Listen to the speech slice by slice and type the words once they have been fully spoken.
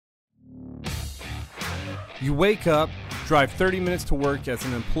You wake up, drive 30 minutes to work as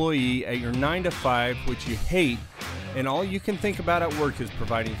an employee at your 9 to 5, which you hate, and all you can think about at work is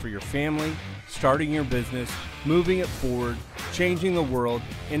providing for your family, starting your business, moving it forward, changing the world,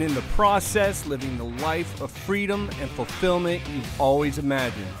 and in the process, living the life of freedom and fulfillment you've always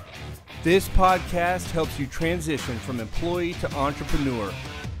imagined. This podcast helps you transition from employee to entrepreneur.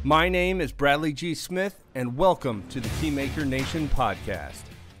 My name is Bradley G. Smith, and welcome to the Keymaker Nation podcast.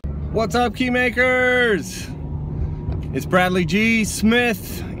 What's up, Keymakers? It's Bradley G.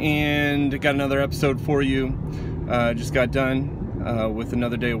 Smith, and I got another episode for you. Just got done with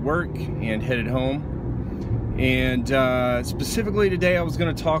another day of work and headed home. And specifically today, I was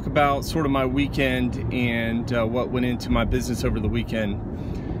going to talk about sort of my weekend and what went into my business over the weekend.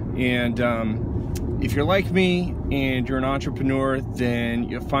 And if you're like me and you're an entrepreneur, then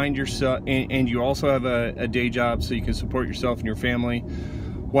you find yourself, and you also have a day job so you can support yourself and your family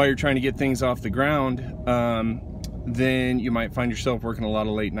while you're trying to get things off the ground, then you might find yourself working a lot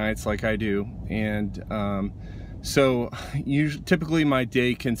of late nights like I do. And so typically my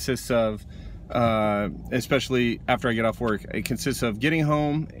day consists of, especially after I get off work, it consists of getting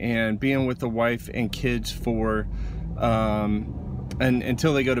home and being with the wife and kids for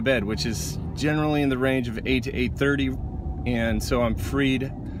until they go to bed, which is generally in the range of 8 to 8:30. And so I'm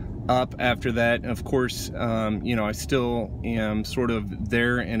freed up after that. Of course, you know, I still am sort of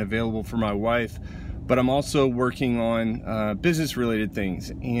there and available for my wife, but I'm also working on business related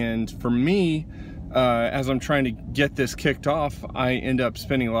things. And for me, as I'm trying to get this kicked off, I end up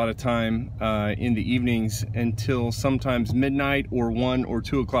spending a lot of time in the evenings until sometimes midnight or 1 or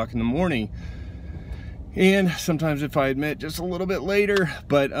 2 o'clock in the morning. And sometimes, if I admit, just a little bit later,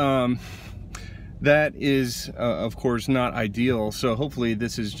 but that is, of course, not ideal. So hopefully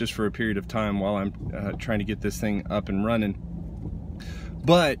this is just for a period of time while I'm trying to get this thing up and running.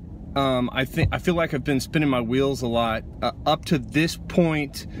 But I feel like I've been spinning my wheels a lot up to this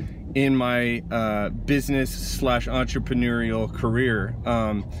point in my business / entrepreneurial career,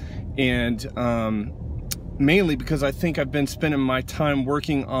 mainly because I think I've been spending my time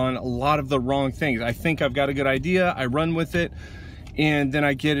working on a lot of the wrong things. I think I've got a good idea, I run with it, and then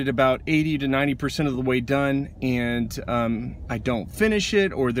I get it about 80 to 90% of the way done, and I don't finish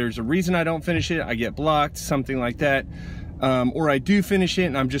it, or there's a reason I don't finish it. I get blocked, something like that. Or I do finish it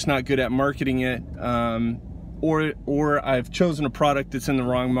and I'm just not good at marketing it. Or I've chosen a product that's in the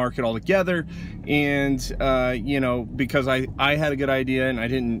wrong market altogether, and you know, because I had a good idea and I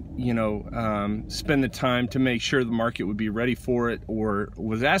didn't, you know, spend the time to make sure the market would be ready for it or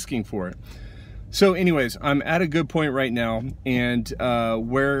was asking for it. So anyways, I'm at a good point right now, and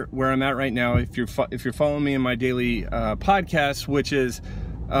where I'm at right now, if you're following me in my daily podcast, which is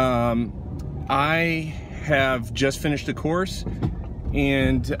I have just finished a course,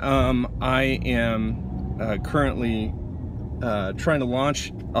 and I am currently trying to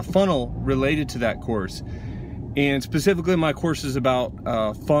launch a funnel related to that course. And specifically, my course is about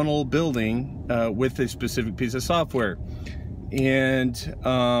funnel building with a specific piece of software. And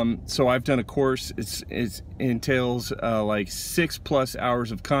so I've done a course. It entails like 6+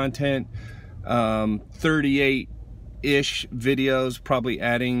 hours of content, 38-ish videos, probably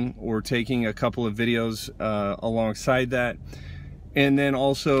adding or taking a couple of videos alongside that. And then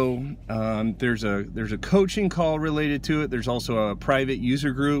also there's a coaching call related to it. There's also a private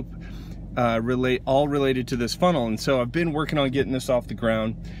user group all related to this funnel. And so I've been working on getting this off the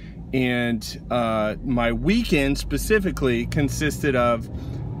ground. And my weekend specifically consisted of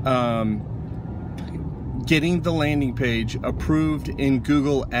getting the landing page approved in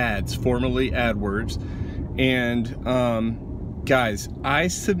Google Ads, formerly AdWords. And guys, I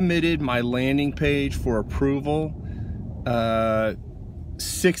submitted my landing page for approval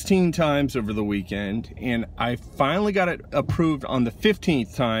 16 times over the weekend, and I finally got it approved on the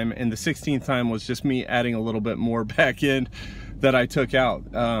 15th time, and the 16th time was just me adding a little bit more back end that I took out.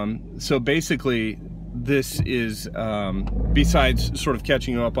 So basically, this is, besides sort of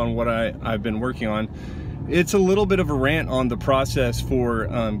catching you up on what I've been working on, it's a little bit of a rant on the process for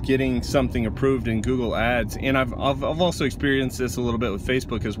getting something approved in Google Ads. And I've also experienced this a little bit with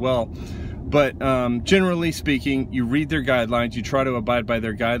Facebook as well. But generally speaking, you read their guidelines, you try to abide by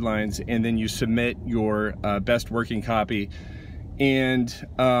their guidelines, and then you submit your best working copy. And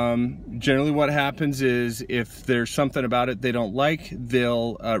generally what happens is, if there's something about it they don't like,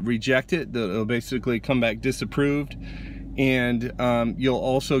 they'll reject it. They'll basically come back disapproved. And you'll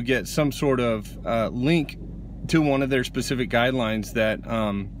also get some sort of link to one of their specific guidelines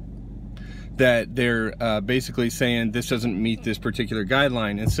that they're basically saying this doesn't meet this particular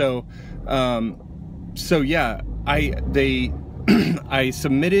guideline. And so yeah, I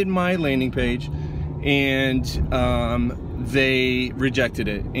submitted my landing page, and they rejected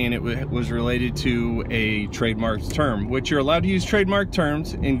it, and it was related to a trademarked term, which you're allowed to use trademark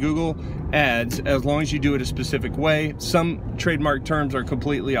terms in Google Ads as long as you do it a specific way. Some trademark terms are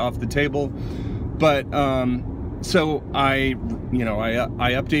completely off the table, but so I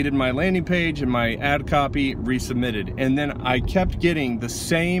updated my landing page and my ad copy, resubmitted, and then I kept getting the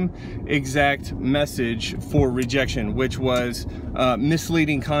same exact message for rejection, which was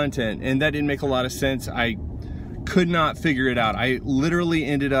misleading content, and that didn't make a lot of sense. I could not figure it out. I literally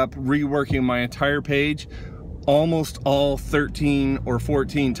ended up reworking my entire page almost all 13 or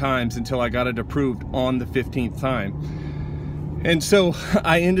 14 times until I got it approved on the 15th time. And so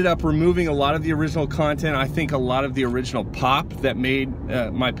I ended up removing a lot of the original content. I think a lot of the original pop that made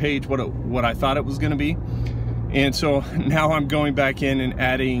my page what I thought it was going to be. And so now I'm going back in and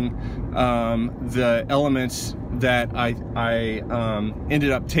adding the elements that I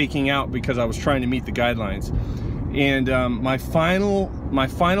ended up taking out because I was trying to meet the guidelines. And my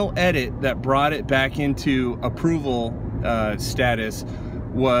final edit that brought it back into approval status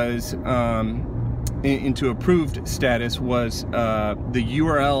was into approved status was the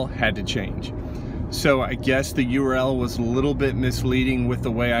URL had to change. So I guess the URL was a little bit misleading with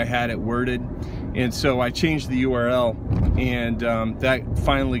the way I had it worded, and so I changed the URL, and that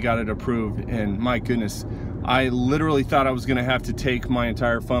finally got it approved. And my goodness, I literally thought I was going to have to take my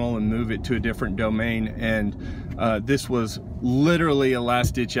entire funnel and move it to a different domain, and this was literally a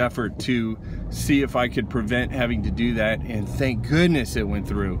last-ditch effort to see if I could prevent having to do that, and thank goodness it went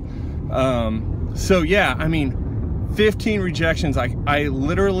through. So yeah, I mean, 15 rejections. I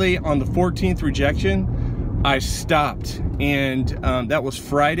literally, on the 14th rejection, I stopped, and that was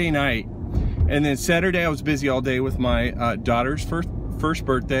Friday night. And then Saturday I was busy all day with my daughter's first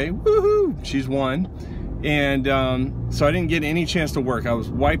birthday. Woohoo! She's 1. And so I didn't get any chance to work. I was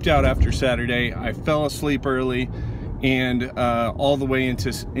wiped out after Saturday. I fell asleep early, and all the way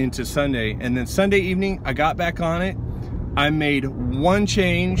into Sunday. And then Sunday evening, I got back on it. I made one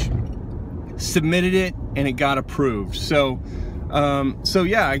change, submitted it, and it got approved. So so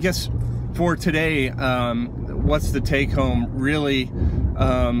yeah, I guess for today, what's the take home really?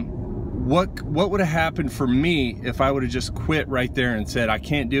 What would have happened for me if I would have just quit right there and said, I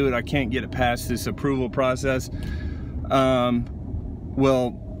can't do it, I can't get it past this approval process?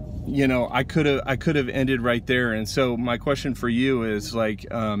 Well, you know, I could have ended right there. And so my question for you is, like,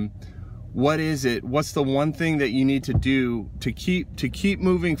 what's the one thing that you need to do to keep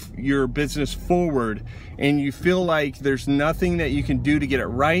moving your business forward, and you feel like there's nothing that you can do to get it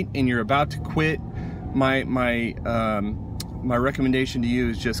right, and you're about to quit? My recommendation to you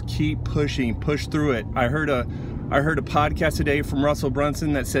is just keep pushing, push through it. I heard a podcast today from Russell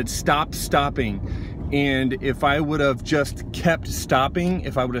Brunson that said stop stopping. And if I would have just kept stopping,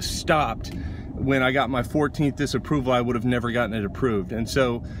 if I would have stopped when I got my 14th disapproval, I would have never gotten it approved. And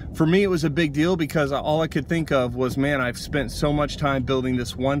so for me, it was a big deal, because all I could think of was, man, I've spent so much time building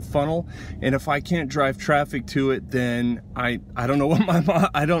this one funnel, and if I can't drive traffic to it, then I don't know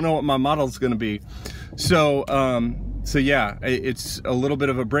what my model is going to be. So so yeah, it's a little bit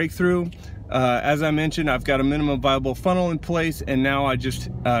of a breakthrough. As I mentioned, I've got a minimum viable funnel in place, and now I just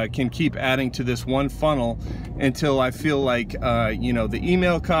can keep adding to this one funnel until I feel like you know, the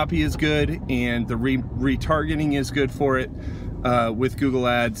email copy is good and the retargeting is good for it with Google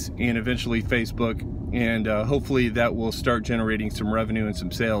Ads and eventually Facebook, and hopefully that will start generating some revenue and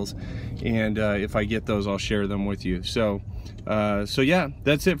some sales. And if I get those, I'll share them with you. So so yeah,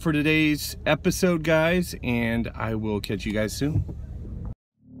 that's it for today's episode, guys, and I will catch you guys soon.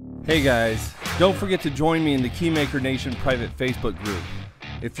 Hey guys, don't forget to join me in the Keymaker Nation private Facebook group.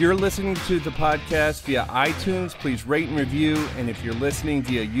 If you're listening to the podcast via iTunes, please rate and review. And if you're listening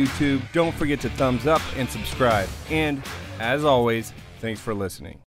via YouTube, don't forget to thumbs up and subscribe. And as always, thanks for listening.